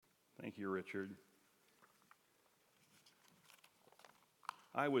Thank you, Richard.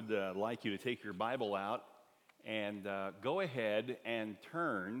 I would like you to take your Bible out and go ahead and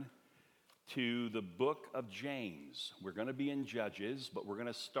turn to the book of James. We're going to be in Judges, but we're going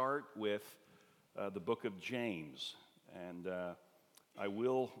to start with the book of James. And I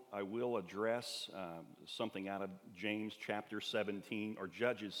will address something out of James chapter 17, or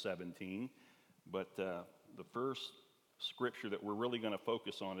Judges 17, but the first scripture that we're really going to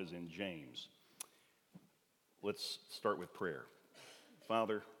focus on is in James. Let's start with prayer.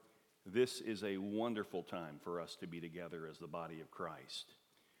 Father, this is a wonderful time for us to be together as the body of Christ.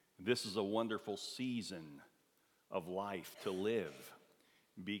 This is a wonderful season of life to live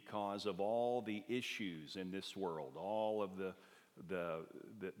because of all the issues in this world, all of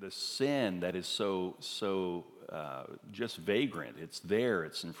the sin that is so just vagrant. It's there.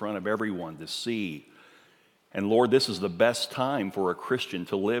 It's in front of everyone to see. And Lord, this is the best time for a Christian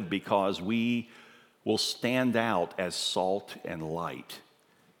to live because we will stand out as salt and light.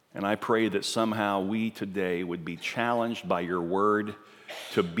 And I pray that somehow we today would be challenged by your word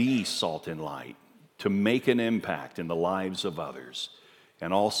to be salt and light, to make an impact in the lives of others,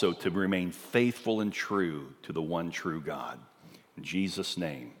 and also to remain faithful and true to the one true God. In Jesus'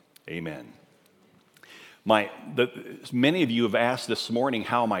 name, amen. Many of you have asked this morning,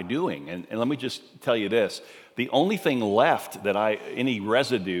 how am I doing? And let me just tell you this. The only thing left any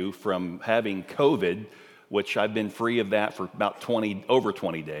residue from having COVID, which I've been free of that for about over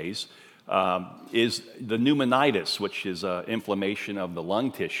 20 days, is the pneumonitis, which is inflammation of the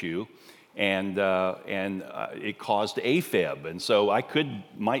lung tissue, and it caused AFib. And so I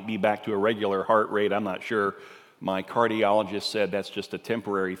might be back to a regular heart rate. I'm not sure. My cardiologist said that's just a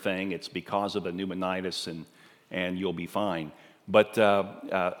temporary thing. It's because of the pneumonitis, and you'll be fine. But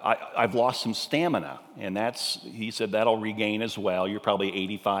I've lost some stamina, and he said that'll regain as well. You're probably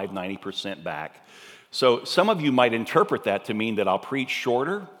 85, 90% back. So some of you might interpret that to mean that I'll preach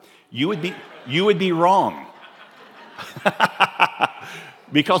shorter. You would be wrong.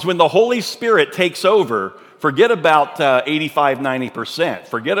 Because when the Holy Spirit takes over, forget about 85, 90%.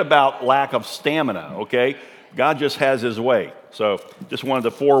 Forget about lack of stamina, okay? God just has his way. So just wanted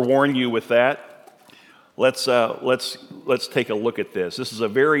to forewarn you with that. Let's take a look at this. This is a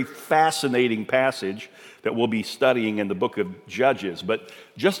very fascinating passage that we'll be studying in the book of Judges. But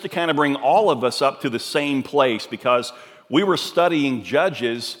just to kind of bring all of us up to the same place, because we were studying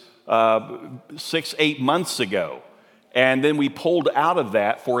Judges 6-8 months ago, and then we pulled out of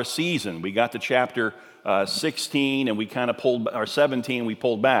that for a season. We got to chapter 16, and we kind of pulled, or 17, we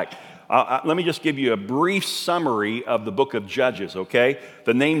pulled back. Let me just give you a brief summary of the book of Judges, okay?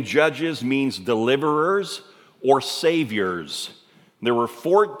 The name Judges means deliverers or saviors. There were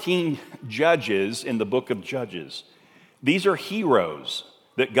 14 judges in the book of Judges. These are heroes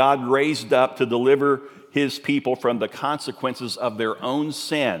that God raised up to deliver his people from the consequences of their own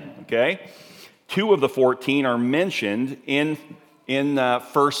sin, okay? 2 of the 14 are mentioned in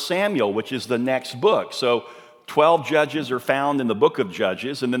 1 Samuel, which is the next book. So 12 judges are found in the book of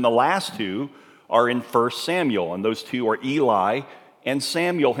Judges, and then the last 2 are in 1 Samuel, and those 2 are Eli and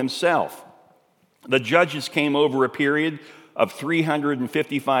Samuel himself. The judges came over a period of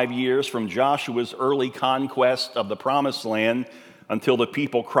 355 years from Joshua's early conquest of the Promised Land until the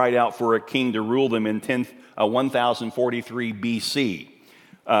people cried out for a king to rule them in 1043 BC.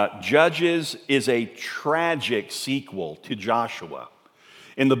 Judges is a tragic sequel to Joshua.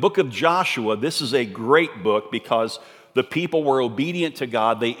 In the book of Joshua, this is a great book because the people were obedient to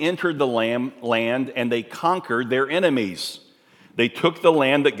God. They entered the land and they conquered their enemies. They took the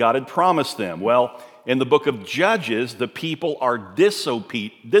land that God had promised them. Well, in the book of Judges, the people are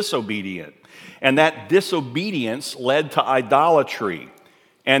disobedient. And that disobedience led to idolatry.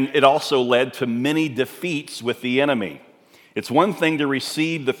 And it also led to many defeats with the enemy. It's one thing to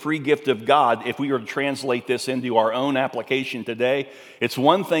receive the free gift of God. If we were to translate this into our own application today, it's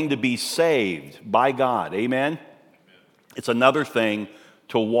one thing to be saved by God. Amen? It's another thing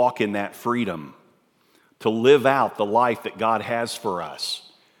to walk in that freedom, to live out the life that God has for us.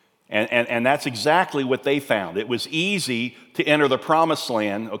 And that's exactly what they found. It was easy to enter the promised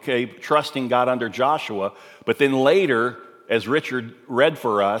land, okay, trusting God under Joshua, but then later, as Richard read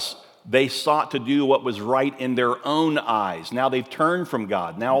for us, they sought to do what was right in their own eyes. Now they've turned from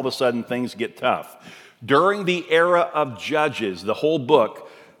God. Now all of a sudden things get tough. During the era of Judges, the whole book,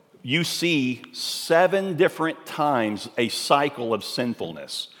 you see 7 different times a cycle of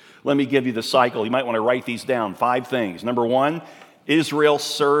sinfulness. Let me give you the cycle. You might want to write these down. 5 things. Number 1, Israel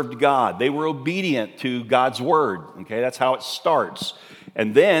served God. They were obedient to God's word. Okay, that's how it starts.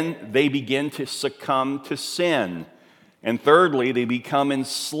 And then they begin to succumb to sin. And thirdly, they become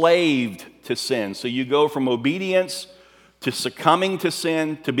enslaved to sin. So you go from obedience to succumbing to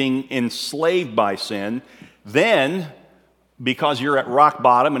sin to being enslaved by sin. Then, because you're at rock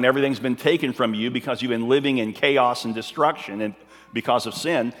bottom and everything's been taken from you because you've been living in chaos and destruction and because of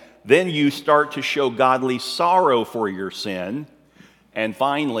sin, then you start to show godly sorrow for your sin. And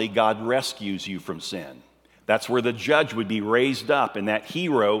finally, God rescues you from sin. That's where the judge would be raised up and that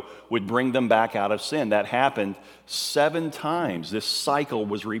hero would bring them back out of sin. That happened 7 times. This cycle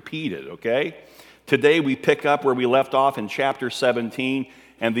was repeated, okay? Today we pick up where we left off in chapter 17,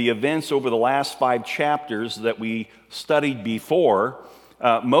 and the events over the last 5 chapters that we studied before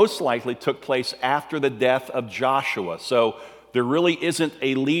most likely took place after the death of Joshua. So there really isn't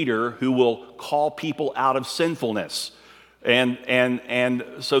a leader who will call people out of sinfulness. And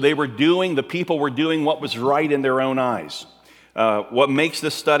so the people were doing what was right in their own eyes. What makes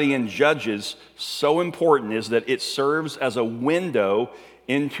this study in Judges so important is that it serves as a window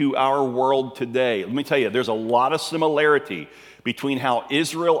into our world today. Let me tell you, there's a lot of similarity between how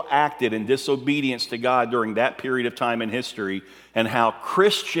Israel acted in disobedience to God during that period of time in history and how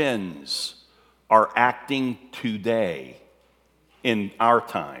Christians are acting today in our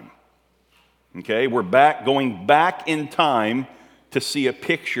time. Okay, we're going back in time to see a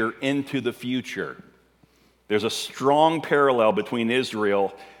picture into the future. There's a strong parallel between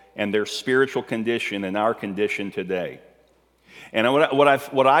Israel and their spiritual condition and our condition today. And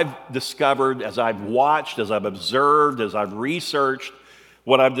what I've discovered as I've watched, as I've observed, as I've researched,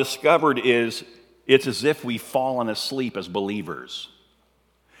 what I've discovered is it's as if we've fallen asleep as believers.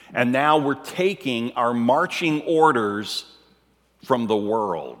 And now we're taking our marching orders from the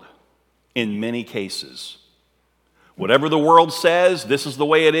world. In many cases, whatever the world says, this is the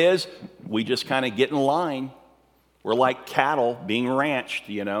way it is, we just kind of get in line. We're like cattle being ranched,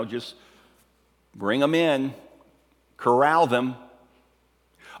 just bring them in, corral them.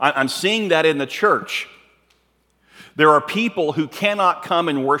 I'm seeing that in the church. There are people who cannot come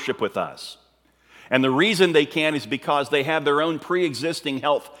and worship with us. And the reason they can is because they have their own pre-existing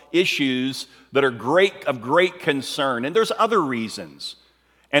health issues that are of great concern. And there's other reasons.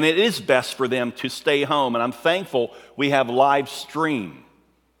 And it is best for them to stay home. And I'm thankful we have live stream.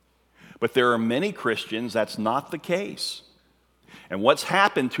 But there are many Christians that's not the case. And what's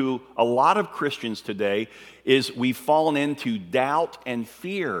happened to a lot of Christians today is we've fallen into doubt and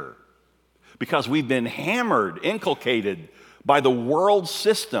fear because we've been hammered, inculcated by the world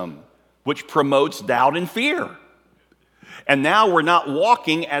system which promotes doubt and fear. And now we're not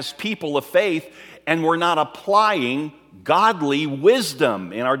walking as people of faith and we're not applying godly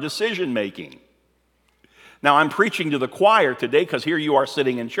wisdom in our decision making. Now, I'm preaching to the choir today because here you are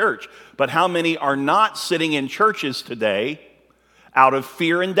sitting in church. But how many are not sitting in churches today out of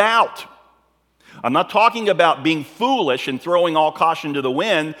fear and doubt? I'm not talking about being foolish and throwing all caution to the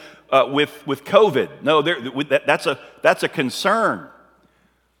wind with COVID. No, that's a concern.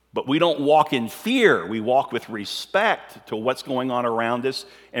 But we don't walk in fear. We walk with respect to what's going on around us,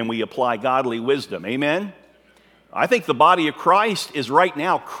 and we apply godly wisdom. Amen? I think the body of Christ is right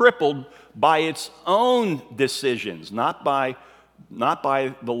now crippled by its own decisions, not by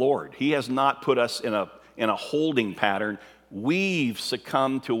the Lord. He has not put us in a holding pattern. We've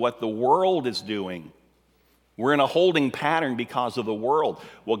succumbed to what the world is doing. We're in a holding pattern because of the world.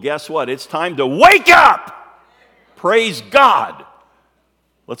 Well, guess what? It's time to wake up! Praise God!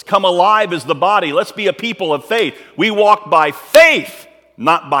 Let's come alive as the body. Let's be a people of faith. We walk by faith,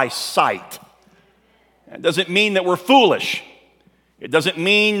 not by sight. It doesn't mean that we're foolish. It doesn't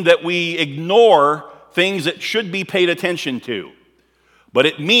mean that we ignore things that should be paid attention to. But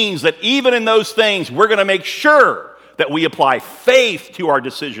it means that even in those things, we're going to make sure that we apply faith to our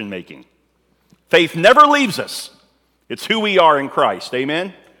decision making. Faith never leaves us. It's who we are in Christ.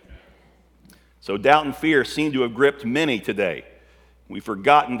 Amen? So doubt and fear seem to have gripped many today. We've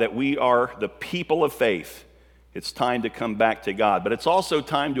forgotten that we are the people of faith. It's time to come back to God. But it's also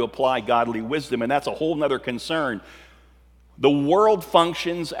time to apply godly wisdom, and that's a whole other concern. The world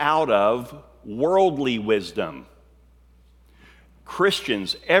functions out of worldly wisdom.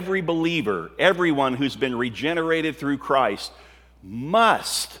 Christians, every believer, everyone who's been regenerated through Christ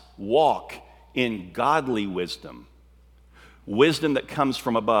must walk in godly wisdom. Wisdom that comes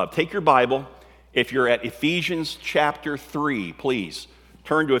from above. Take your Bible. If you're at Ephesians chapter 3, please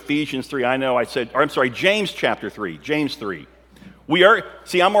turn to Ephesians 3. James chapter 3. James 3.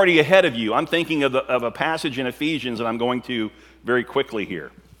 I'm already ahead of you. I'm thinking of a passage in Ephesians, and I'm going to very quickly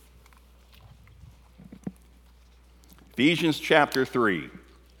here. Ephesians chapter 3.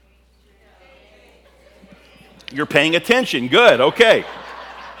 You're paying attention. Good, okay.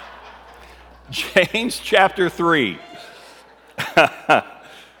 James chapter 3.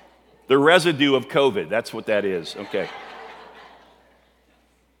 The residue of COVID, that's what that is. Okay.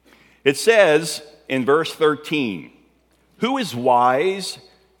 It says in verse 13, "Who is wise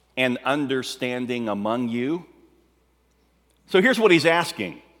and understanding among you?" So here's what he's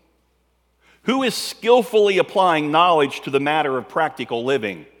asking. Who is skillfully applying knowledge to the matter of practical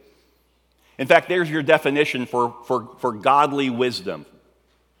living? In fact, there's your definition for godly wisdom.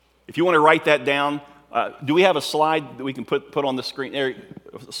 If you want to write that down, do we have a slide that we can put on the screen? There,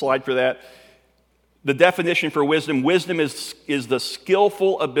 a slide for that. The definition for wisdom: wisdom is the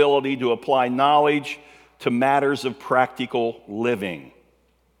skillful ability to apply knowledge to matters of practical living.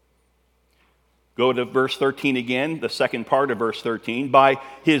 Go to verse 13 again, the second part of verse 13. "By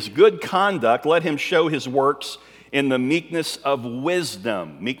his good conduct, let him show his works in the meekness of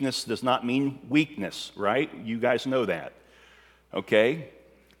wisdom." Meekness does not mean weakness, right? You guys know that, okay?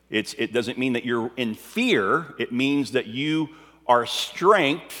 It doesn't mean that you're in fear. It means that you are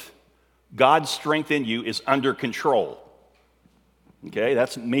strength. God's strength in you is under control. Okay,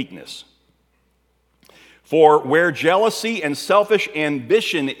 that's meekness. "For where jealousy and selfish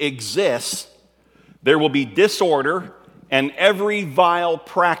ambition exists, there will be disorder and every vile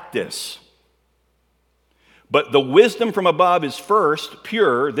practice. But the wisdom from above is first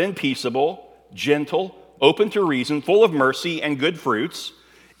pure, then peaceable, gentle, open to reason, full of mercy and good fruits,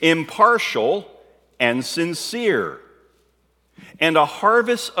 impartial and sincere. And a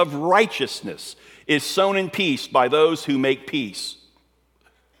harvest of righteousness is sown in peace by those who make peace."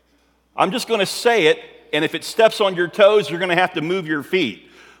 I'm just going to say it, and if it steps on your toes, you're going to have to move your feet.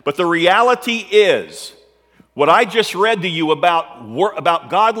 But the reality is, what I just read to you about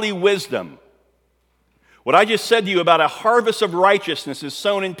godly wisdom, what I just said to you about a harvest of righteousness is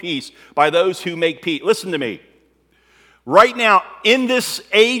sown in peace by those who make peace. Listen to me. Right now, in this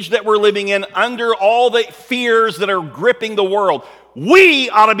age that we're living in, under all the fears that are gripping the world, we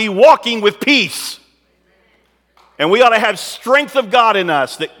ought to be walking with peace. And we ought to have strength of God in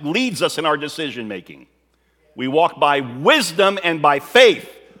us that leads us in our decision making. We walk by wisdom and by faith,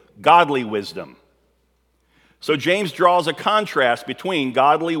 godly wisdom. So James draws a contrast between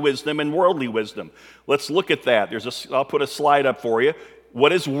godly wisdom and worldly wisdom. Let's look at that. I'll put a slide up for you.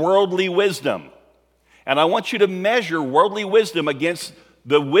 What is worldly wisdom? And I want you to measure worldly wisdom against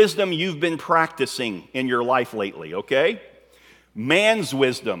the wisdom you've been practicing in your life lately, okay? Man's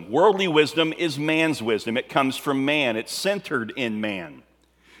wisdom. Worldly wisdom is man's wisdom. It comes from man. It's centered in man.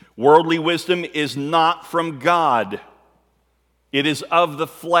 Worldly wisdom is not from God. It is of the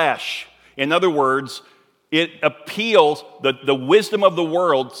flesh. In other words, it appeals, the wisdom of the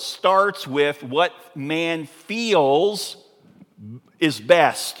world starts with what man feels is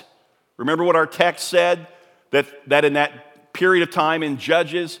best. Remember what our text said? That in that period of time in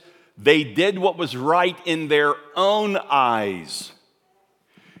Judges, they did what was right in their own eyes.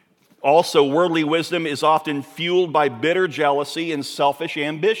 Also, worldly wisdom is often fueled by bitter jealousy and selfish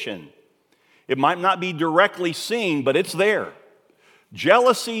ambition. It might not be directly seen, but it's there.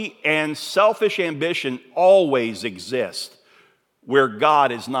 Jealousy and selfish ambition always exist where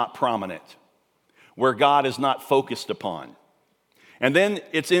God is not prominent, where God is not focused upon. And then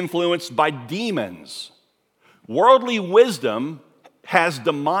it's influenced by demons. Worldly wisdom has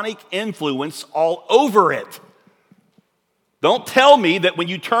demonic influence all over it. Don't tell me that when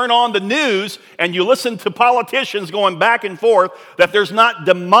you turn on the news and you listen to politicians going back and forth, that there's not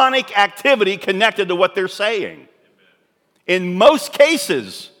demonic activity connected to what they're saying. In most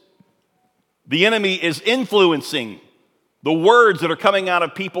cases, the enemy is influencing the words that are coming out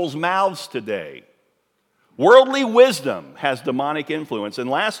of people's mouths today. Worldly wisdom has demonic influence. And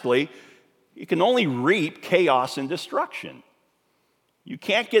lastly, you can only reap chaos and destruction. You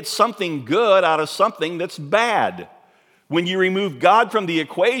can't get something good out of something that's bad. When you remove God from the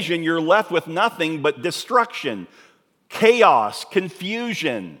equation, you're left with nothing but destruction, chaos,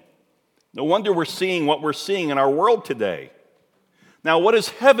 confusion. No wonder we're seeing what we're seeing in our world today. Now, what is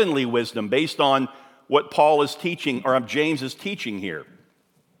heavenly wisdom based on what Paul is teaching, or James is teaching here?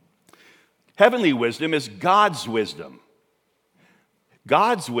 Heavenly wisdom is God's wisdom.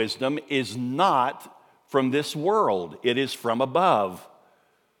 God's wisdom is not from this world. It is from above.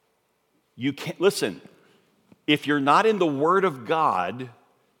 You can't, listen, if you're not in the Word of God,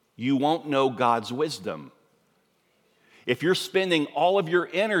 you won't know God's wisdom. If you're spending all of your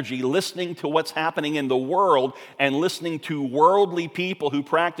energy listening to what's happening in the world and listening to worldly people who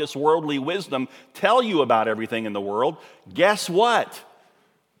practice worldly wisdom tell you about everything in the world, guess what?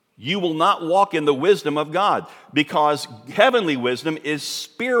 You will not walk in the wisdom of God, because heavenly wisdom is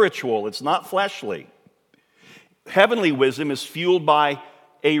spiritual. It's not fleshly. Heavenly wisdom is fueled by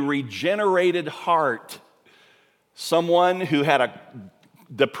a regenerated heart. someone who had a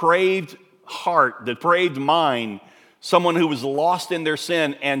depraved heart, depraved mind, someone who was lost in their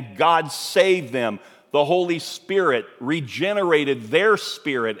sin, and God saved them. The Holy Spirit regenerated their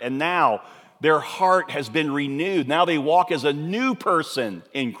spirit, and now their heart has been renewed. Now they walk as a new person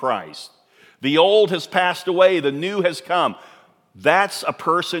in Christ. The old has passed away, the new has come. That's a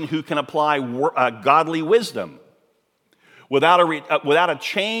person who can apply godly wisdom. Without a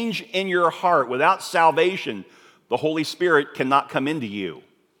change in your heart, without salvation, the Holy Spirit cannot come into you.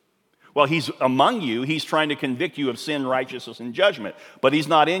 Well, he's among you. He's trying to convict you of sin, righteousness, and judgment. But he's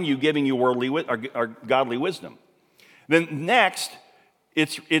not in you giving you worldly or godly wisdom. Then next,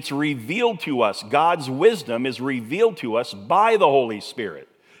 it's revealed to us. God's wisdom is revealed to us by the Holy Spirit.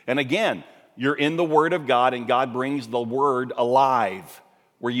 And again, you're in the Word of God, and God brings the Word alive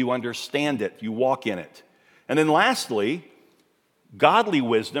where you understand it, you walk in it. And then lastly, godly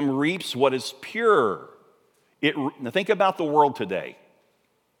wisdom reaps what is pure. Now think about the world today.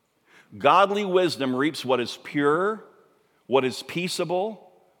 Godly wisdom reaps what is pure, what is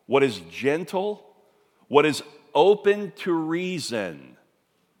peaceable, what is gentle, what is open to reason.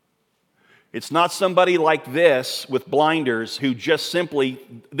 It's not somebody like this with blinders who just simply,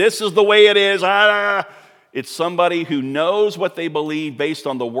 this is the way it is. It's somebody who knows what they believe based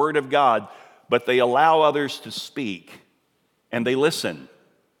on the Word of God, but they allow others to speak and they listen.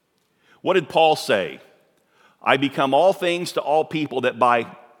 What did Paul say? I become all things to all people that by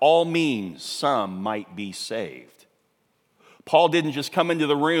all means some might be saved. Paul didn't just come into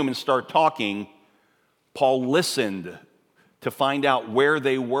the room and start talking. Paul listened to find out where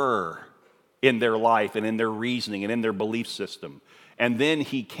they were in their life and in their reasoning and in their belief system. And then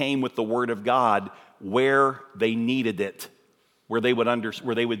he came with the Word of God where they needed it, where they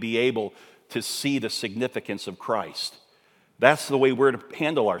would be able to see the significance of Christ. That's the way we're to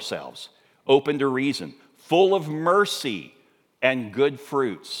handle ourselves. Open to reason, full of mercy and good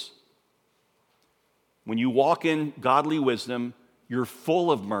fruits. When you walk in godly wisdom, you're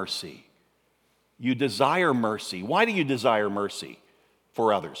full of mercy. You desire mercy. Why do you desire mercy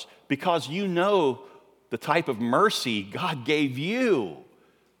for others? Because you know the type of mercy God gave you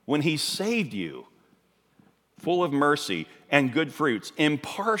when He saved you. Full of mercy and good fruits,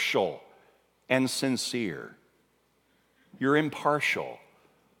 impartial and sincere. You're impartial.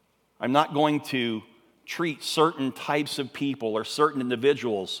 I'm not going to treat certain types of people or certain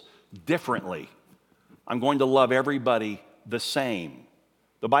individuals differently. I'm going to love everybody the same.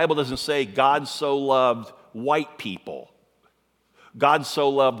 The Bible doesn't say God so loved white people. God so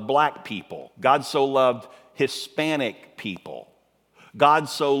loved black people. God so loved Hispanic people. God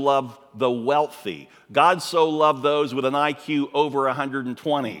so loved the wealthy. God so loved those with an IQ over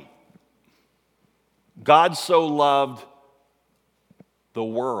 120. God so loved the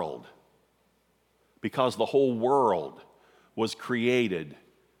world, because the whole world was created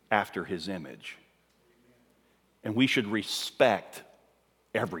after His image. And we should respect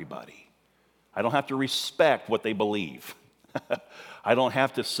everybody. I don't have to respect what they believe. I don't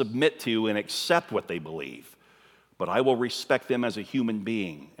have to submit to and accept what they believe. But I will respect them as a human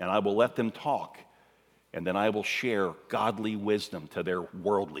being, and I will let them talk, and then I will share godly wisdom to their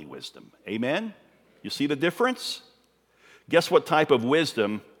worldly wisdom. Amen? You see the difference? Guess what type of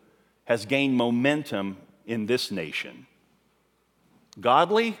wisdom has gained momentum in this nation?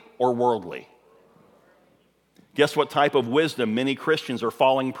 Godly or worldly? Guess what type of wisdom many Christians are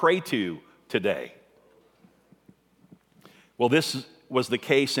falling prey to today? Well, this was the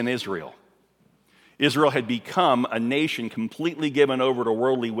case in Israel. Israel had become a nation completely given over to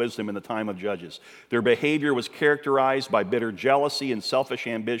worldly wisdom in the time of Judges. Their behavior was characterized by bitter jealousy and selfish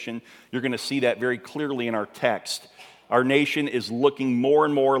ambition. You're going to see that very clearly in our text. Our nation is looking more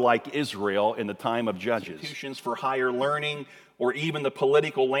and more like Israel in the time of Judges. Institutions for higher learning, or even the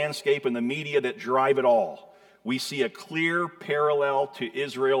political landscape and the media that drive it all. We see a clear parallel to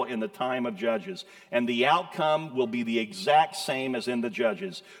Israel in the time of Judges. And the outcome will be the exact same as in the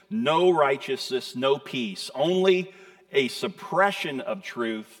Judges. No righteousness, no peace. Only a suppression of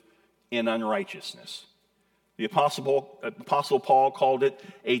truth in unrighteousness. The Apostle Paul called it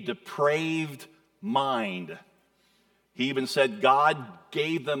a depraved mind. He even said God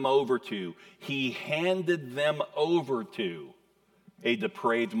gave them over to, He handed them over to a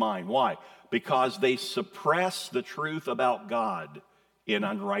depraved mind. Why? Because they suppress the truth about God in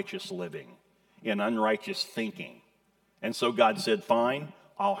unrighteous living, in unrighteous thinking. And so God said, fine,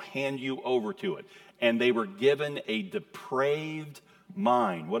 I'll hand you over to it. And they were given a depraved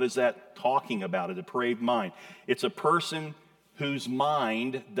mind. What is that talking about, a depraved mind? It's a person whose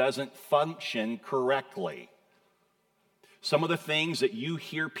mind doesn't function correctly. Some of the things that you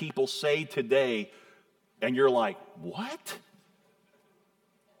hear people say today And you're like, what?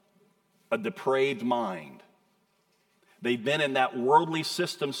 A depraved mind. They've been in that worldly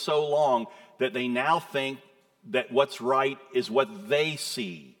system so long that they now think that what's right is what they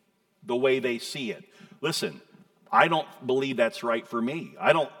see, the way they see it. Listen, I don't believe that's right for me.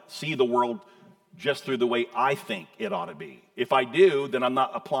 I don't see the world just through the way I think it ought to be. If I do, then I'm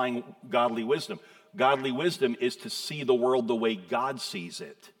not applying godly wisdom. Godly wisdom is to see the world the way God sees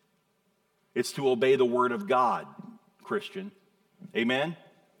it. It's to obey the word of God, Christian. Amen?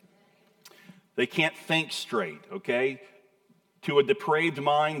 They can't think straight, okay? To a depraved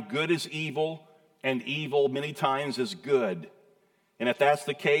mind, good is evil, and evil many times is good. And if that's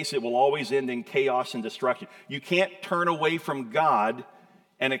the case, it will always end in chaos and destruction. You can't turn away from God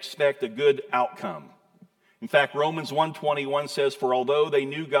and expect a good outcome. In fact, Romans 1:21 says, "For although they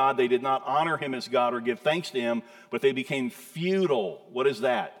knew God, they did not honor him as God or give thanks to him, but they became futile." What is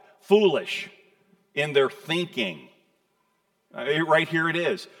that? Foolish in their thinking. Right here it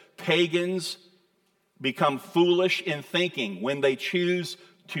is. Pagans become foolish in thinking when they choose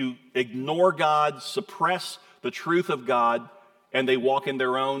to ignore God, suppress the truth of God, and they walk in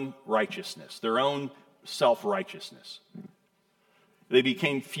their own righteousness, their own self-righteousness. They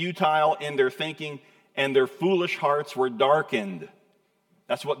became futile in their thinking, and their foolish hearts were darkened.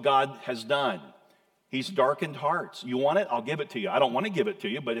 That's what God has done. He's darkened hearts. You want it? I'll give it to you. I don't want to give it to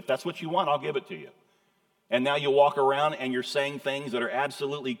you, but if that's what you want, I'll give it to you. And now you walk around and you're saying things that are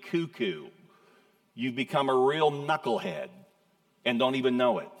absolutely cuckoo. You've become a real knucklehead and don't even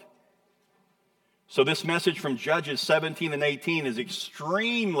know it. So this message from Judges 17 and 18 is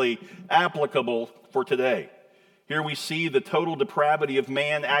extremely applicable for today. Here we see the total depravity of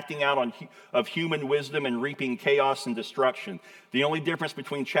man acting out of human wisdom and reaping chaos and destruction. The only difference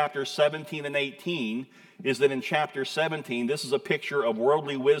between chapter 17 and 18 is that in chapter 17, this is a picture of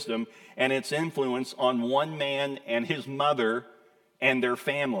worldly wisdom and its influence on one man and his mother and their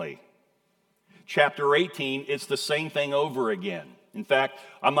family. Chapter 18, it's the same thing over again. In fact,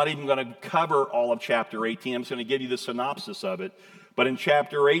 I'm not even going to cover all of chapter 18. I'm just going to give you the synopsis of it. But in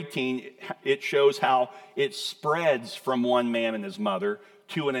chapter 18, it shows how it spreads from one man and his mother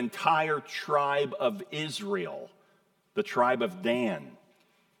to an entire tribe of Israel, the tribe of Dan.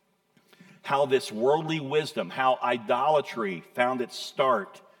 How this worldly wisdom, how idolatry found its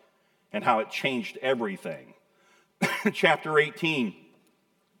start, and how it changed everything. Chapter 18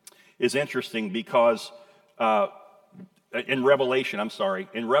 is interesting because in Revelation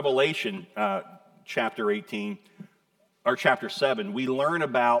chapter 18, or chapter 7, we learn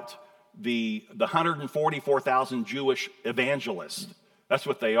about the 144,000 Jewish evangelists. That's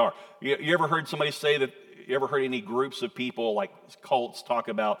what they are. You ever heard somebody say that, you ever heard any groups of people like cults talk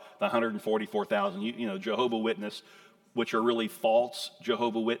about the 144,000? You know, Jehovah Witness, which are really false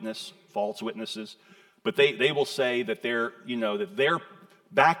false witnesses. But they will say that they're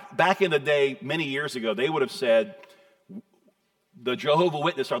back in the day, many years ago, they would have said the Jehovah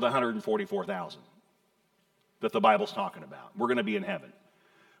Witness are the 144,000 that the Bible's talking about. We're going to be in heaven.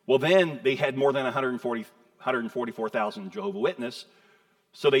 Well, then they had more than 144,000 Jehovah Witness,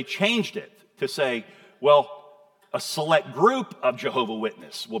 so they changed it to say, well, a select group of Jehovah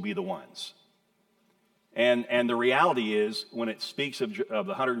Witness will be the ones. And the reality is, when it speaks of the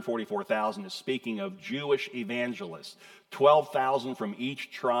 144,000, it's speaking of Jewish evangelists. 12,000 from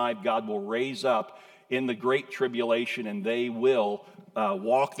each tribe God will raise up in the Great Tribulation, and they will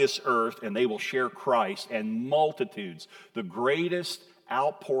walk this earth, and they will share Christ, and multitudes. The greatest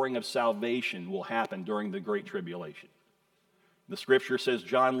outpouring of salvation will happen during the Great Tribulation. The scripture says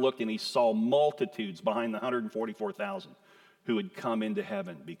John looked and he saw multitudes behind the 144,000 who had come into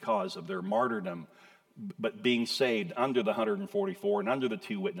heaven because of their martyrdom, but being saved under the 144 and under the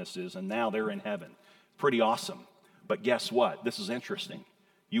two witnesses, and now they're in heaven. Pretty awesome. But guess what? This is interesting.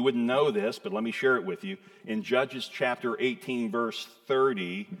 You wouldn't know this, but let me share it with you. In Judges chapter 18, verse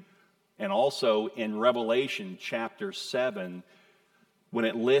 30, and also in Revelation chapter 7, when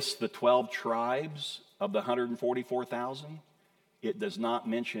it lists the 12 tribes of the 144,000, it does not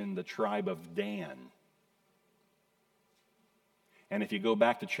mention the tribe of Dan. And if you go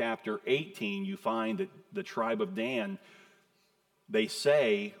back to chapter 18, you find that the tribe of Dan, they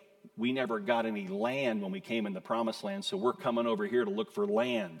say, we never got any land when we came in the promised land, so we're coming over here to look for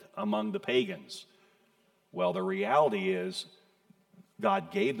land among the pagans. Well, the reality is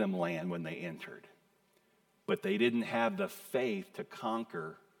God gave them land when they entered, but they didn't have the faith to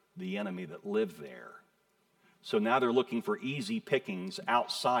conquer the enemy that lived there. So now they're looking for easy pickings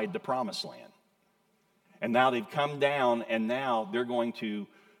outside the promised land. And now they've come down, and now they're going to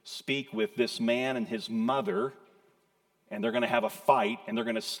speak with this man and his mother, and they're going to have a fight, and they're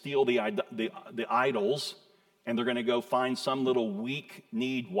going to steal the idols, and they're going to go find some little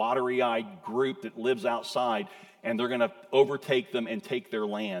weak-kneed, watery-eyed group that lives outside, and they're going to overtake them and take their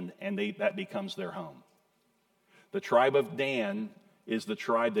land, and that becomes their home. The tribe of Dan is the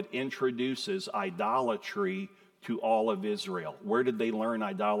tribe that introduces idolatry to all of Israel. Where did they learn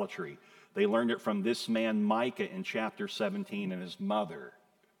idolatry? They learned it from this man Micah in chapter 17 and his mother.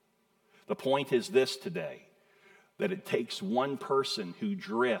 The point is this today, that it takes one person who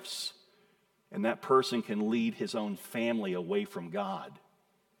drifts, and that person can lead his own family away from God.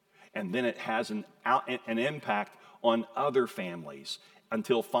 And then it has an impact on other families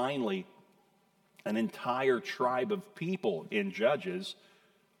until finally an entire tribe of people in Judges,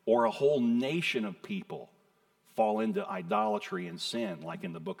 or a whole nation of people, fall into idolatry and sin, like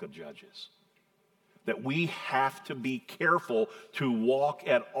in the book of Judges. That we have to be careful to walk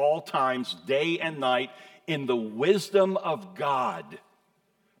at all times, day and night, in the wisdom of God,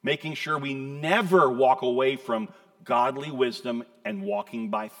 making sure we never walk away from godly wisdom and walking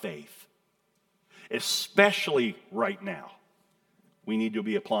by faith. Especially right now, we need to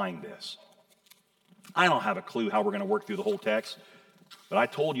be applying this. I don't have a clue how we're going to work through the whole text, but I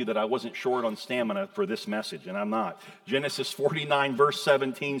told you that I wasn't short on stamina for this message, and I'm not. Genesis 49, verse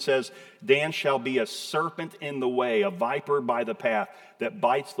 17 says, Dan shall be a serpent in the way, a viper by the path, that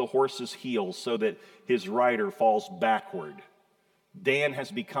bites the horse's heels so that his rider falls backward. Dan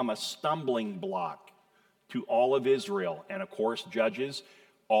has become a stumbling block to all of Israel. And of course, Judges,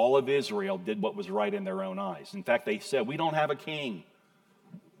 all of Israel did what was right in their own eyes. In fact, they said, we don't have a king.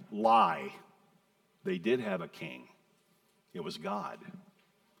 Lie. They did have a king. It was God.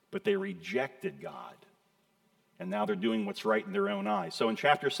 But they rejected God. And now they're doing what's right in their own eyes. So in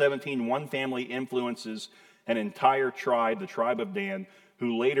chapter 17, one family influences an entire tribe, the tribe of Dan,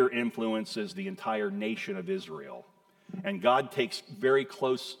 who later influences the entire nation of Israel. And God takes very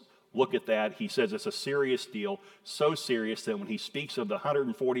close look at that. He says it's a serious deal, so serious that when he speaks of the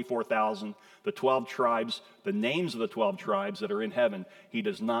 144,000, the 12 tribes, the names of the 12 tribes that are in heaven, he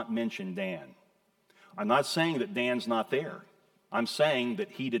does not mention Dan. I'm not saying that Dan's not there. I'm saying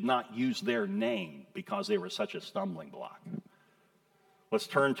that he did not use their name because they were such a stumbling block. Let's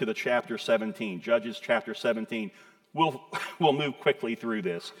turn to the chapter 17, Judges chapter 17. We'll move quickly through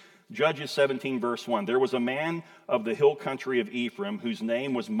this. Judges 17, verse 1. There was a man of the hill country of Ephraim whose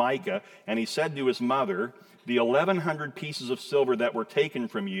name was Micah, and he said to his mother, the 1,100 pieces of silver that were taken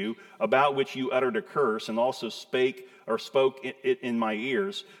from you, about which you uttered a curse, and also spoke it in my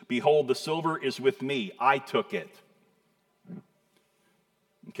ears, behold, the silver is with me. I took it.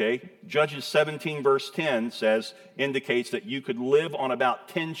 Okay, Judges 17, verse 10 indicates that you could live on about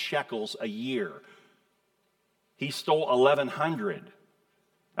 10 shekels a year. He stole 1,100.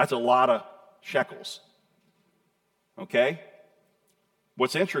 That's a lot of shekels. Okay?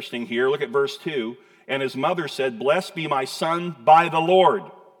 What's interesting here, look at verse 2. And his mother said, blessed be my son by the Lord.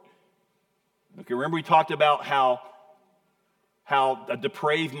 Okay, remember we talked about how a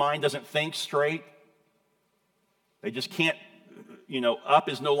depraved mind doesn't think straight? They just can't, up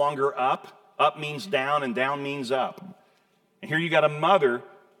is no longer up. Up means down, and down means up. And here you got a mother,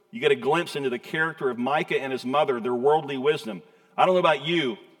 you get a glimpse into the character of Micah and his mother, their worldly wisdom. I don't know about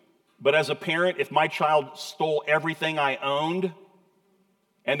you, but as a parent, if my child stole everything I owned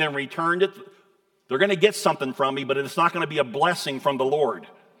and then returned it, they're going to get something from me, but it's not going to be a blessing from the Lord.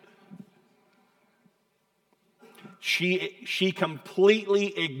 She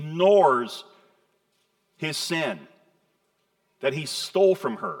completely ignores his sin that he stole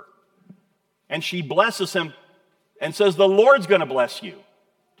from her. And she blesses him and says, the Lord's going to bless you.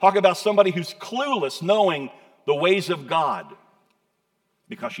 Talk about somebody who's clueless, knowing the ways of God,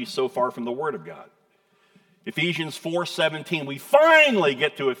 because she's so far from the Word of God. Ephesians 4:17. We finally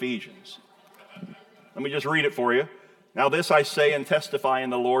get to Ephesians. Let me just read it for you. Now this I say and testify in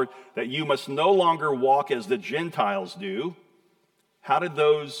the Lord, that you must no longer walk as the Gentiles do. How did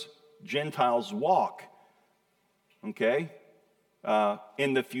those Gentiles walk? Okay?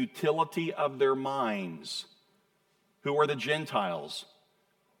 In the futility of their minds. Who are the Gentiles?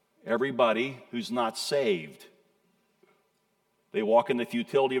 Everybody who's not saved. They walk in the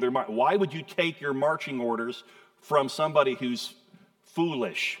futility of their mind. Why would you take your marching orders from somebody who's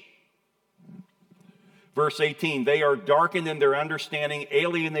foolish? Verse 18, they are darkened in their understanding,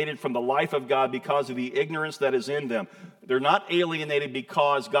 alienated from the life of God because of the ignorance that is in them. They're not alienated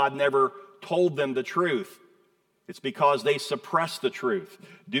because God never told them the truth. It's because they suppress the truth.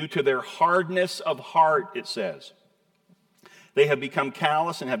 Due to their hardness of heart, it says. They have become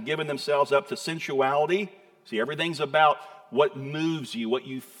callous and have given themselves up to sensuality. See, everything's about what moves you, what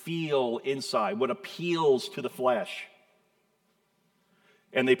you feel inside, what appeals to the flesh.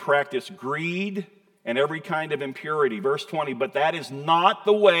 and they practice greed and every kind of impurity. Verse 20, but that is not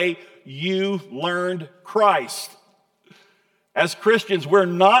the way you learned Christ. As Christians, we're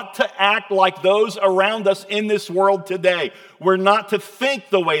not to act like those around us in this world today. We're not to think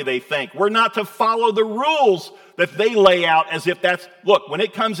the way they think. We're not to follow the rules that they lay out as if that's, look, when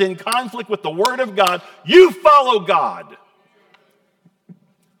it comes in conflict with the Word of God, you follow God.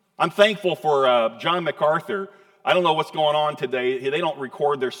 I'm thankful for John MacArthur. I don't know what's going on today. They don't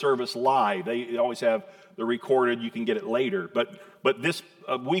record their service live. They always have the recorded. You can get it later. But this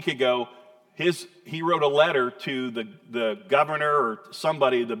a week ago, he wrote a letter to the governor or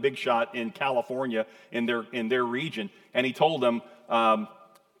somebody, the big shot in California in their region, and he told them,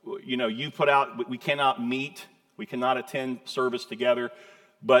 you put out, we cannot meet, we cannot attend service together,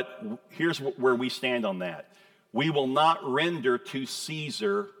 but here's where we stand on that. We will not render to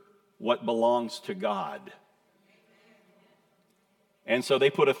Caesar what belongs to God. And so they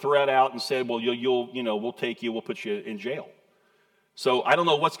put a threat out and said, well, we'll take you, we'll put you in jail. So I don't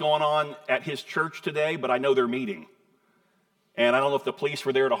know what's going on at his church today, but I know they're meeting. And I don't know if the police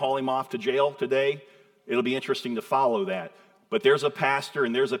were there to haul him off to jail today. It'll be interesting to follow that. But there's a pastor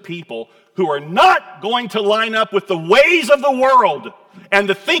and there's a people who are not going to line up with the ways of the world and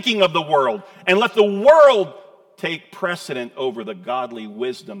the thinking of the world and let the world take precedent over the godly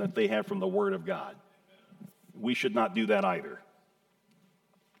wisdom that they have from the Word of God. We should not do that either.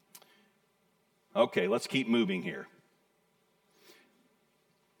 Okay, let's keep moving here.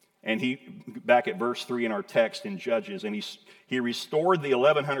 And back at verse 3 in our text in Judges, and he restored the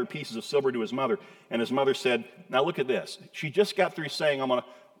 1,100 pieces of silver to his mother. And his mother said, now look at this. She just got through saying,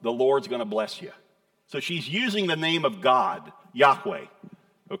 the Lord's going to bless you. So she's using the name of God, Yahweh.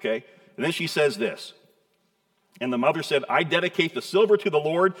 Okay? And then she says this. And the mother said, I dedicate the silver to the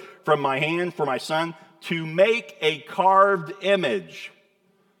Lord from my hand for my son to make a carved image.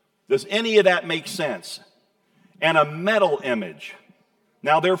 Does any of that make sense? And a metal image.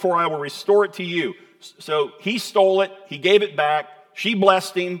 Now, therefore, I will restore it to you. So he stole it. He gave it back. She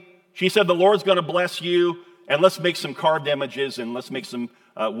blessed him. She said, the Lord's going to bless you. And let's make some carved images and let's make some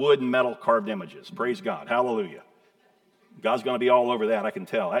wood and metal carved images. Praise God. Hallelujah. God's going to be all over that, I can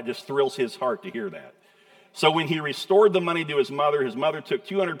tell. That just thrills his heart to hear that. So when he restored the money to his mother took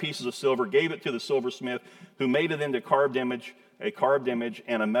 200 pieces of silver, gave it to the silversmith, who made it into a carved image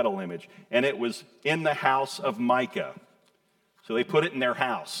and a metal image. And it was in the house of Micah. So they put it in their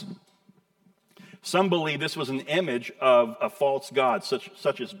house. Some believe this was an image of a false god,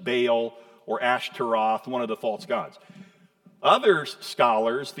 such as Baal or Ashtaroth, one of the false gods. Other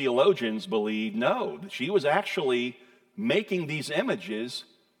scholars, theologians, believe, no, that she was actually making these images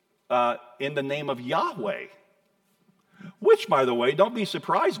in the name of Yahweh. Which, by the way, don't be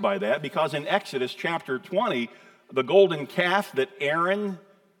surprised by that, because in Exodus chapter 20, the golden calf that Aaron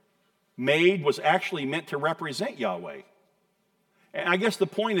made was actually meant to represent Yahweh. And I guess the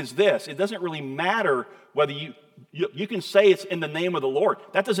point is this. It doesn't really matter whether you can say it's in the name of the Lord.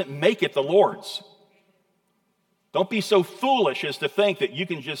 That doesn't make it the Lord's. Don't be so foolish as to think that you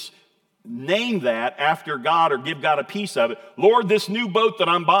can just name that after God or give God a piece of it. Lord, this new boat that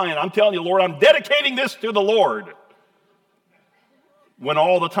I'm buying, I'm telling you, Lord, I'm dedicating this to the Lord. When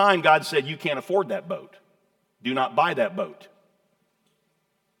all the time God said, you can't afford that boat. Do not buy that boat.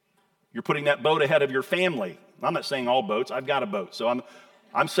 You're putting that boat ahead of your family. I'm not saying all boats. I've got a boat. So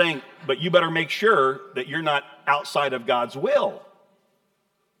I'm saying, but you better make sure that you're not outside of God's will.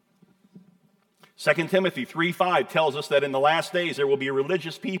 2 Timothy 3:5 tells us that in the last days there will be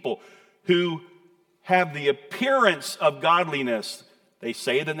religious people who have the appearance of godliness. They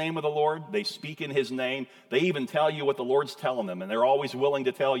say the name of the Lord. They speak in his name. They even tell you what the Lord's telling them. And they're always willing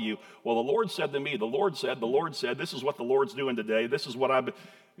to tell you, well, the Lord said to me, the Lord said, this is what the Lord's doing today. This is what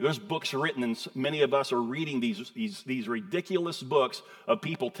there's books written, and many of us are reading these ridiculous books of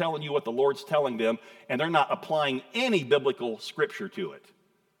people telling you what the Lord's telling them, and they're not applying any biblical scripture to it.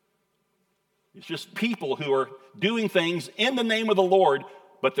 It's just people who are doing things in the name of the Lord,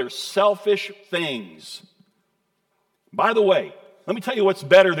 but they're selfish things. By the way, let me tell you what's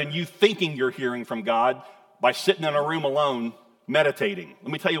better than you thinking you're hearing from God by sitting in a room alone meditating.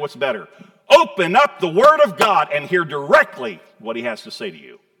 Let me tell you what's better. Open up the Word of God and hear directly what he has to say to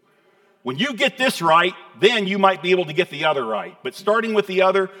you. When you get this right, then you might be able to get the other right. But starting with the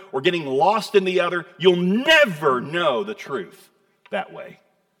other or getting lost in the other, you'll never know the truth that way.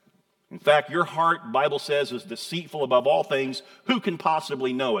 In fact, your heart, Bible says, is deceitful above all things. Who can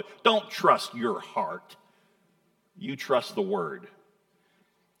possibly know it? Don't trust your heart. You trust the Word.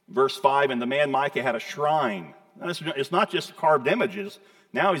 Verse 5, and the man Micah had a shrine. Now, it's not just carved images.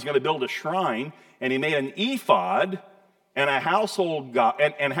 Now he's going to build a shrine, and he made an ephod and household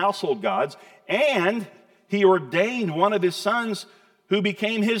gods, and he ordained one of his sons who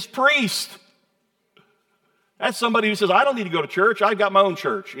became his priest. That's somebody who says, I don't need to go to church. I've got my own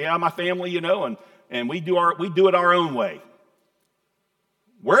church. Yeah, my family, and we do it our own way.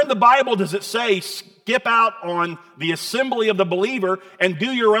 Where in the Bible does it say skip out on the assembly of the believer and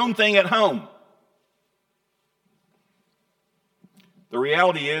do your own thing at home? The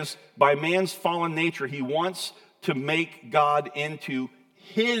reality is, by man's fallen nature, he wants to make God into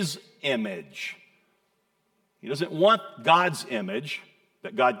his image. He doesn't want God's image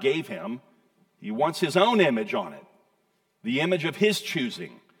that God gave him. He wants his own image on it, the image of his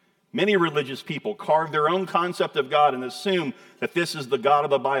choosing. Many religious people carve their own concept of God and assume that this is the God of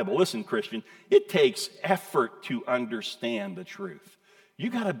the Bible. Listen, Christian, it takes effort to understand the truth. You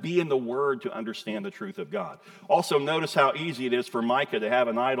got to be in the Word to understand the truth of God. Also, notice how easy it is for Micah to have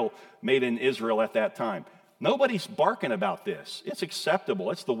an idol made in Israel at that time. Nobody's barking about this. It's acceptable.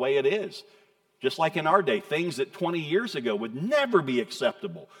 It's the way it is. Just like in our day, things that 20 years ago would never be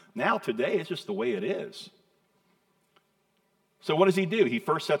acceptable. Now, today, it's just the way it is. So what does he do? He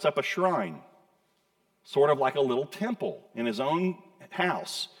first sets up a shrine, sort of like a little temple in his own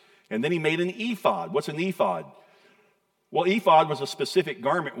house. And then he made an ephod. What's an ephod? Well, ephod was a specific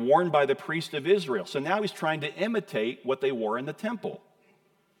garment worn by the priest of Israel. So now he's trying to imitate what they wore in the temple.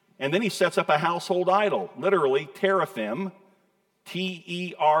 And then he sets up a household idol, literally teraphim, T-E-R-E-P-H-I-M,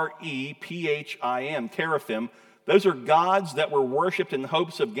 teraphim. Those are gods that were worshipped in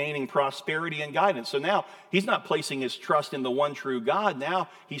hopes of gaining prosperity and guidance. So now he's not placing his trust in the one true God. Now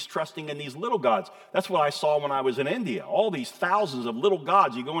he's trusting in these little gods. That's what I saw when I was in India. All these thousands of little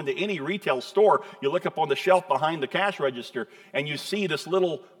gods. You go into any retail store, you look up on the shelf behind the cash register, and you see this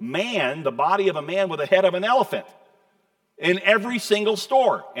little man, the body of a man with the head of an elephant, in every single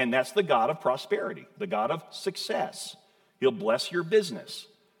store. And that's the God of prosperity, the God of success. He'll bless your business.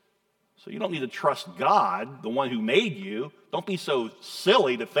 So you don't need to trust God, the one who made you. Don't be so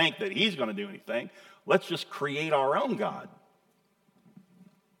silly to think that he's going to do anything. Let's just create our own God.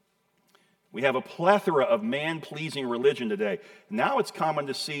 We have a plethora of man-pleasing religion today. Now it's common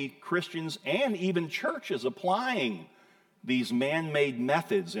to see Christians and even churches applying these man-made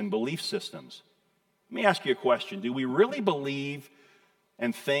methods and belief systems. Let me ask you a question. Do we really believe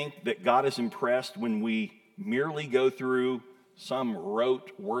and think that God is impressed when we merely go through some rote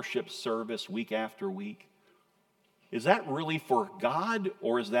worship service week after week? Is that really for God,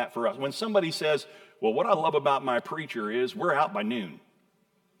 or is that for us? When somebody says, well, what I love about my preacher is we're out by noon.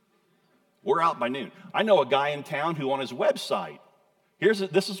 We're out by noon. I know a guy in town who on his website,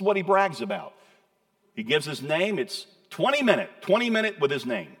 this is what he brags about. He gives his name. It's 20 minute with his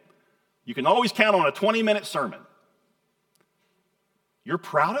name. You can always count on a 20-minute sermon. You're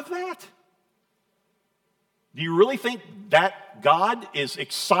proud of that? Do you really think that God is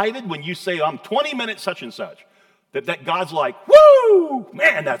excited when you say, I'm 20 minutes such and such? That God's like, woo,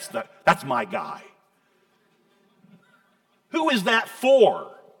 man, that's my guy. Who is that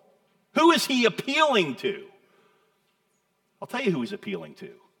for? Who is he appealing to? I'll tell you who he's appealing to.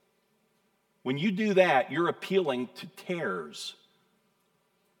 When you do that, you're appealing to tares.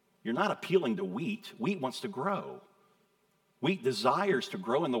 You're not appealing to wheat. Wheat wants to grow. Wheat desires to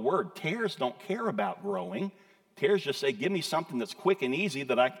grow in the Word. Tares don't care about growing. Tares just say, give me something that's quick and easy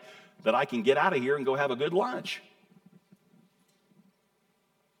that I can get out of here and go have a good lunch.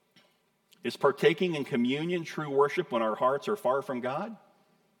 Is partaking in communion true worship when our hearts are far from God?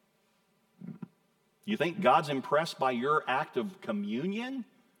 You think God's impressed by your act of communion?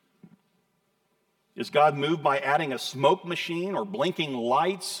 Is God moved by adding a smoke machine or blinking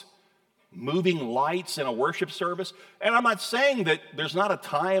lights, moving lights in a worship service? And I'm not saying that there's not a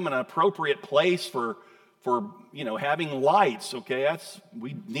time and an appropriate place for having lights, okay?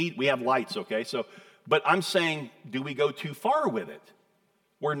 We have lights, okay? But I'm saying, do we go too far with it?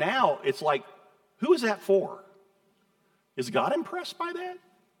 Where now it's like, who is that for? Is God impressed by that?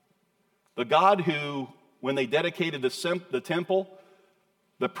 The God who, when they dedicated the temple,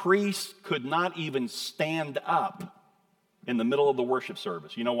 the priest could not even stand up in the middle of the worship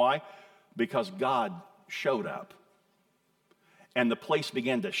service. You know why? Because God showed up. And the place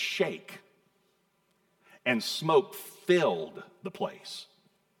began to shake. And smoke filled the place.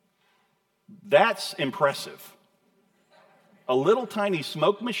 That's impressive. A little tiny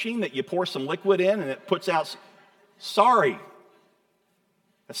smoke machine that you pour some liquid in and it puts out. Sorry,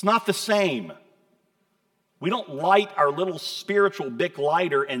 it's not the same. We don't light our little spiritual Bic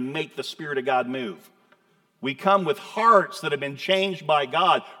lighter and make the Spirit of God move. We come with hearts that have been changed by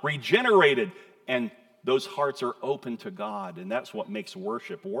God, regenerated, and those hearts are open to God, and that's what makes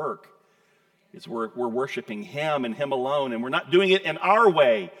worship work. is we're worshiping him and him alone, and we're not doing it in our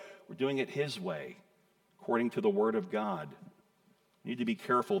way. We're doing it his way, according to the word of God. You need to be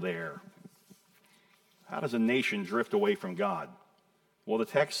careful there. How does a nation drift away from God? Well, the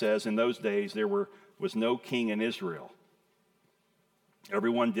text says in those days there was no king in Israel.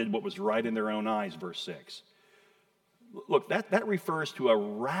 Everyone did what was right in their own eyes, verse 6. Look, that refers to a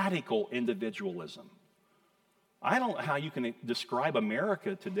radical individualism. I don't know how you can describe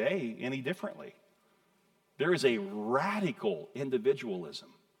America today any differently. There is a radical individualism.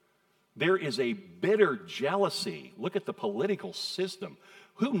 There is a bitter jealousy. Look at the political system.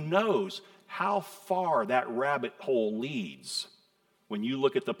 Who knows how far that rabbit hole leads when you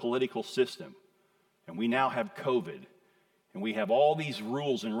look at the political system? And we now have COVID. And we have all these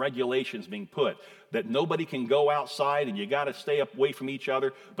rules and regulations being put that nobody can go outside and you got to stay away from each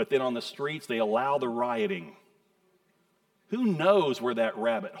other. But then on the streets, they allow the rioting. Who knows where that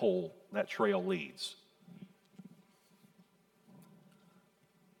rabbit hole, that trail leads?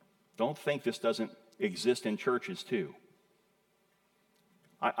 Don't think this doesn't exist in churches too.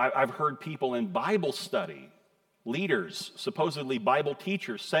 I've heard people in Bible study, leaders, supposedly Bible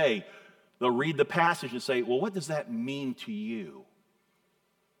teachers, say, they'll read the passage and say, well, what does that mean to you?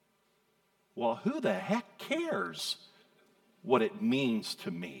 Well, who the heck cares what it means to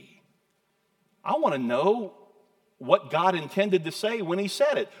me? I want to know what God intended to say when he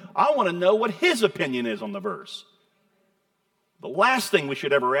said it. I want to know what his opinion is on the verse. The last thing we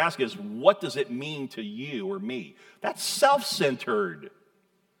should ever ask is, what does it mean to you or me? That's self-centered.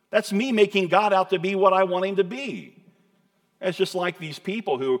 That's me making God out to be what I want him to be. It's just like these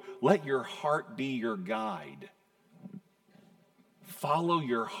people who let your heart be your guide. Follow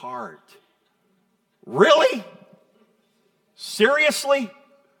your heart. Really? Seriously?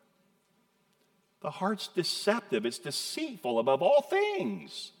 The heart's deceptive. It's deceitful above all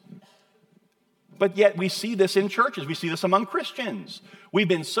things. But yet we see this in churches. We see this among Christians. We've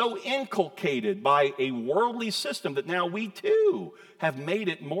been so inculcated by a worldly system that now we too have made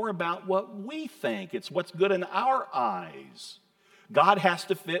it more about what we think. It's what's good in our eyes. God has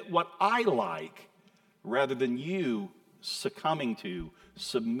to fit what I like rather than you succumbing to,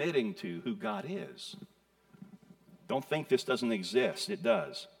 submitting to who God is. Don't think this doesn't exist. It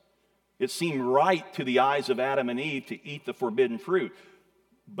does. It seemed right to the eyes of Adam and Eve to eat the forbidden fruit,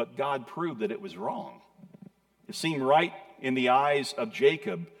 but God proved that it was wrong. It seemed right in the eyes of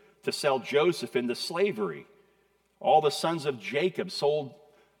Jacob to sell Joseph into slavery. All the sons of Jacob sold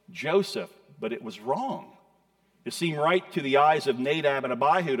Joseph, but it was wrong. It seemed right to the eyes of Nadab and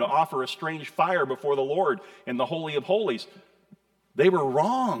Abihu to offer a strange fire before the Lord in the Holy of Holies. They were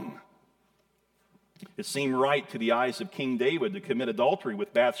wrong. It seemed right to the eyes of King David to commit adultery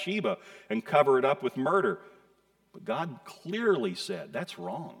with Bathsheba and cover it up with murder. But God clearly said, that's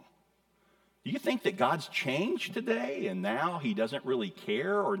wrong. Do you think that God's changed today and now he doesn't really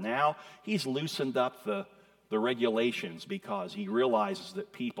care, or now he's loosened up the regulations because he realizes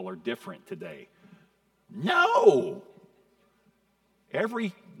that people are different today? No!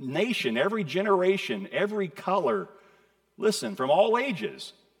 Every nation, every generation, every color, listen, from all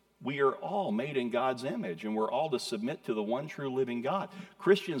ages, we are all made in God's image, and we're all to submit to the one true living God.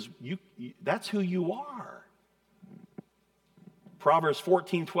 Christians, that's who you are. Proverbs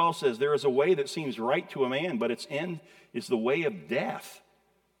 14:12 says, there is a way that seems right to a man, but its end is the way of death.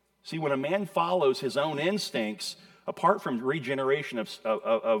 See, when a man follows his own instincts, apart from regeneration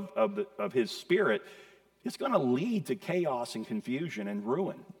of his spirit, it's going to lead to chaos and confusion and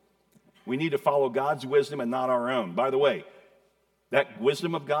ruin. We need to follow God's wisdom and not our own. By the way, that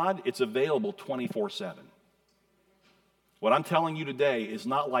wisdom of God, it's available 24/7. What I'm telling you today is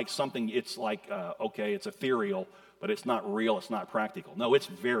not like something, it's like, okay, it's ethereal, but it's not real, it's not practical. No, it's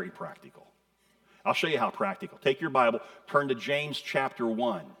very practical. I'll show you how practical. Take your Bible, turn to James chapter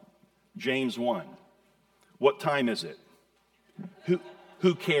 1. James 1. What time is it?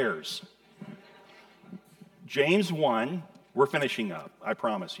 Who cares? James 1, we're finishing up, I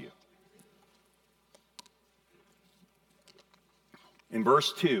promise you. In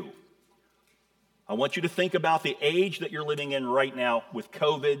verse 2, I want you to think about the age that you're living in right now with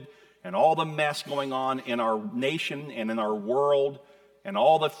COVID and all the mess going on in our nation and in our world and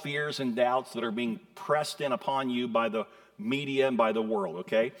all the fears and doubts that are being pressed in upon you by the media and by the world,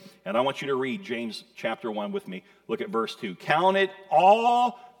 okay? And I want you to read James chapter 1 with me. Look at verse 2. Count it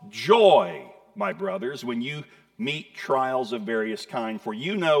all joy, my brothers, when you meet trials of various kinds, for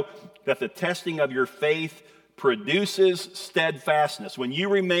you know that the testing of your faith produces steadfastness. When you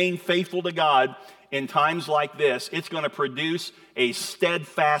remain faithful to God in times like this, it's going to produce a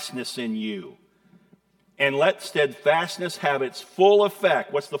steadfastness in you. and let steadfastness have its full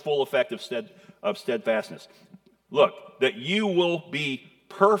effect. What's the full effect of steadfastness? Look, that you will be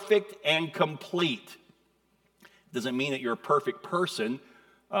perfect and complete. Doesn't mean that you're a perfect person.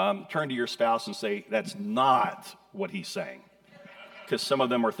 Turn to your spouse and say, that's not what he's saying. Because some of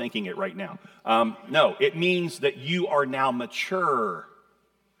them are thinking it right now. No, it means that you are now mature.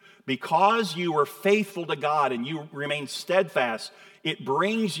 Because you were faithful to God and you remain steadfast, it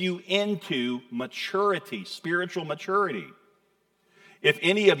brings you into maturity, spiritual maturity. If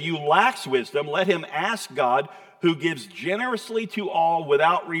any of you lacks wisdom, let him ask God, who gives generously to all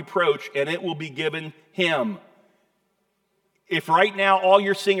without reproach, and it will be given him. If right now all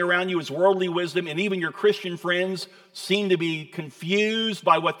you're seeing around you is worldly wisdom, and even your Christian friends seem to be confused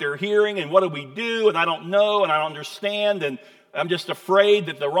by what they're hearing, and what do we do, and I don't know, and I don't understand, and I'm just afraid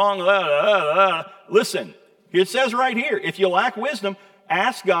that the wrong... Listen, it says right here, if you lack wisdom,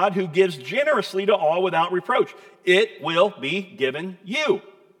 ask God who gives generously to all without reproach. It will be given you.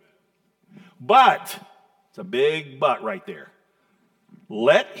 But, it's a big but right there.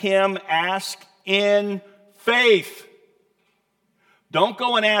 Let him ask in faith. Don't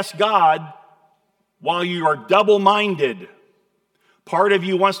go and ask God while you are double-minded. Part of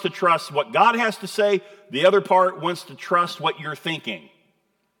you wants to trust what God has to say. The other part wants to trust what you're thinking.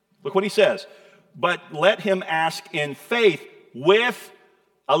 Look what he says. But let him ask in faith with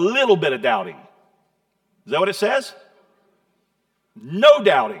a little bit of doubting. Is that what it says? No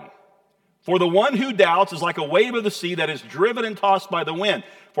doubting. For the one who doubts is like a wave of the sea that is driven and tossed by the wind.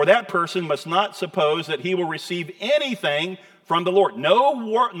 For that person must not suppose that he will receive anything from the Lord.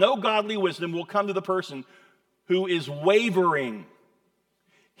 No godly wisdom will come to the person who is wavering.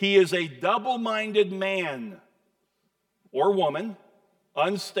 He is a double-minded man or woman,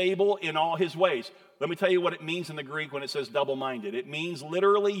 unstable in all his ways. Let me tell you what it means in the Greek when it says double-minded. It means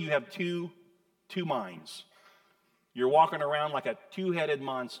literally you have two minds. You're walking around like a two-headed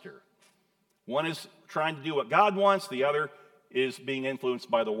monster. One is trying to do what God wants, the other is being influenced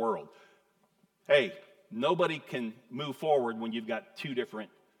by the world. Hey, nobody can move forward when you've got two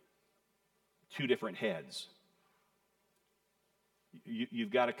different heads.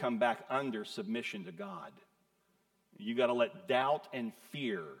 You've got to come back under submission to God. You've got to let doubt and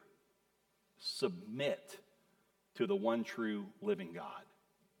fear submit to the one true living God.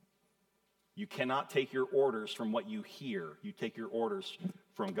 You cannot take your orders from what you hear. You take your orders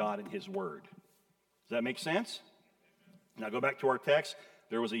from God and his word. Does that make sense? Now go back to our text.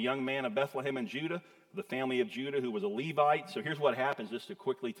 There was a young man of Bethlehem in Judah, the family of Judah, who was a Levite. So here's what happens, just to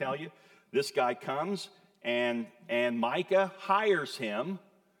quickly tell you. This guy comes, and Micah hires him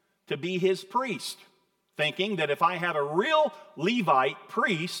to be his priest, thinking that if I have a real Levite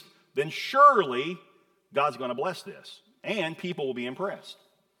priest, then surely God's going to bless this, and people will be impressed.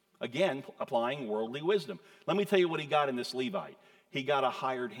 Again, applying worldly wisdom. Let me tell you what he got in this Levite. He got a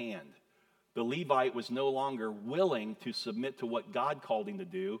hired hand. The Levite was no longer willing to submit to what God called him to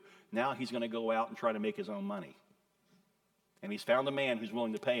do. Now he's going to go out and try to make his own money. And he's found a man who's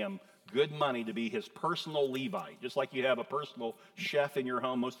willing to pay him good money to be his personal Levite. Just like you have a personal chef in your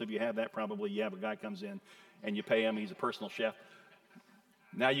home. Most of you have that probably. You have a guy comes in and you pay him. He's a personal chef.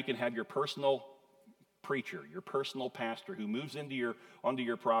 Now you can have your personal preacher, your personal pastor who moves onto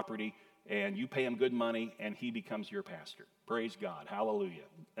your property, and you pay him good money and he becomes your pastor. Praise God. Hallelujah.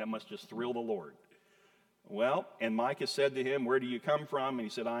 That must just thrill the Lord. Well, and Micah said to him, where do you come from? And he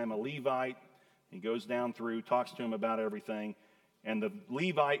said, I am a Levite. He goes down through, talks to him about everything. And the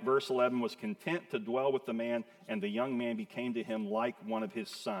Levite, verse 11, was content to dwell with the man, and the young man became to him like one of his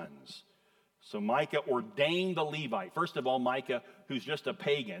sons. So Micah ordained the Levite. First of all, Micah, who's just a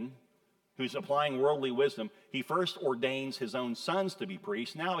pagan, who's applying worldly wisdom, he first ordains his own sons to be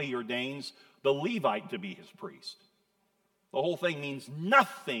priests. Now he ordains the Levite to be his priest. The whole thing means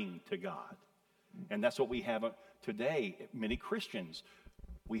nothing to God. And that's what we have today, many Christians.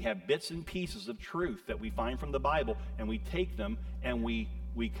 We have bits and pieces of truth that we find from the Bible, and we take them and we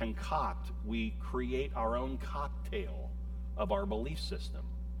concoct, we create our own cocktail of our belief system.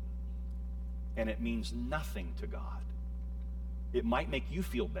 And it means nothing to God. It might make you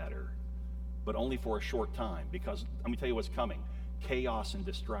feel better, but only for a short time, because let me tell you what's coming. Chaos and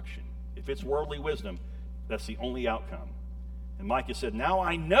destruction. If it's worldly wisdom, that's the only outcome. And Micah said, now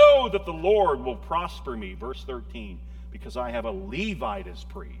I know that the Lord will prosper me, verse 13, because I have a Levite as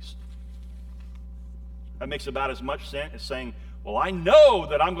priest. That makes about as much sense as saying, well, I know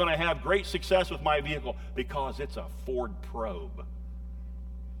that I'm going to have great success with my vehicle because it's a Ford Probe.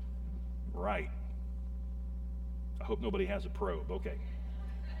 Right. I hope nobody has a Probe. Okay.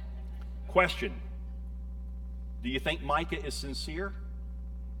 Question. Do you think Micah is sincere?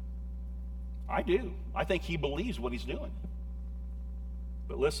 I do. I think he believes what he's doing.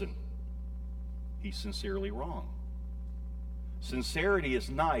 But listen, he's sincerely wrong. Sincerity is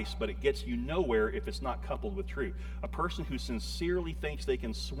nice, but it gets you nowhere if it's not coupled with truth. A person who sincerely thinks they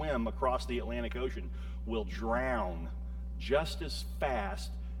can swim across the Atlantic Ocean will drown just as fast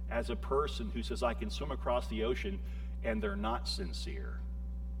as a person who says, I can swim across the ocean, and they're not sincere.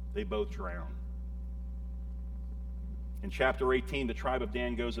 They both drown. In chapter 18, the tribe of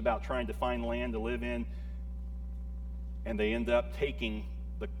Dan goes about trying to find land to live in, and they end up taking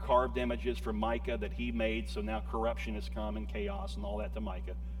the carved images from Micah that he made, so now corruption has come and chaos and all that to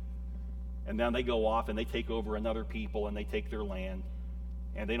Micah. And then they go off and they take over another people and they take their land,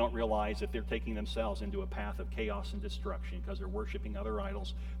 and they don't realize that they're taking themselves into a path of chaos and destruction because they're worshiping other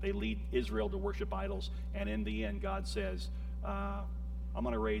idols. They lead Israel to worship idols, and in the end, God says, I'm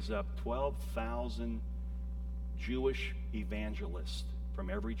going to raise up 12,000 Jewish evangelists from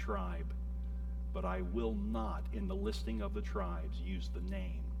every tribe, but I will not, in the listing of the tribes, use the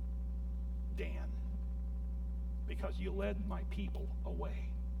name Dan, because you led my people away.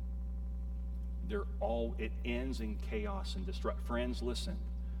 It ends in chaos and destruction. Friends, listen,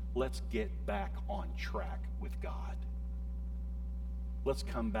 let's get back on track with God. Let's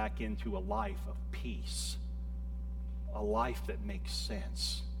come back into a life of peace, a life that makes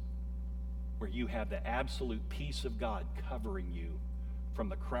sense, where you have the absolute peace of God covering you from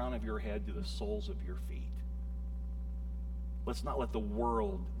the crown of your head to the soles of your feet. Let's not let the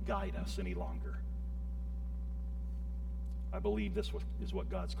world guide us any longer. I believe this is what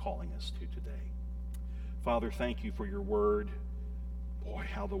God's calling us to today. Father, thank you for your word. Boy,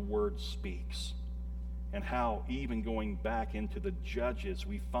 how the word speaks. And how even going back into the Judges,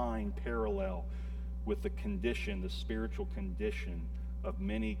 we find parallel with the condition, the spiritual condition of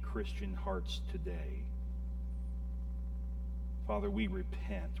many Christian hearts today. Father, we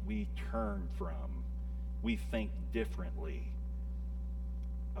repent, we turn from, we think differently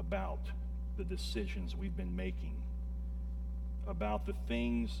about the decisions we've been making, about the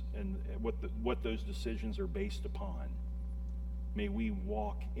things and what those decisions are based upon. May we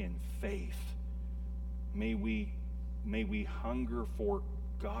walk in faith. May we hunger for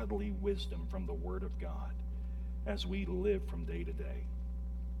godly wisdom from the Word of God as we live from day to day.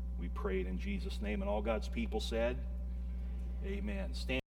 We prayed in Jesus' name, and all God's people said, amen. Stand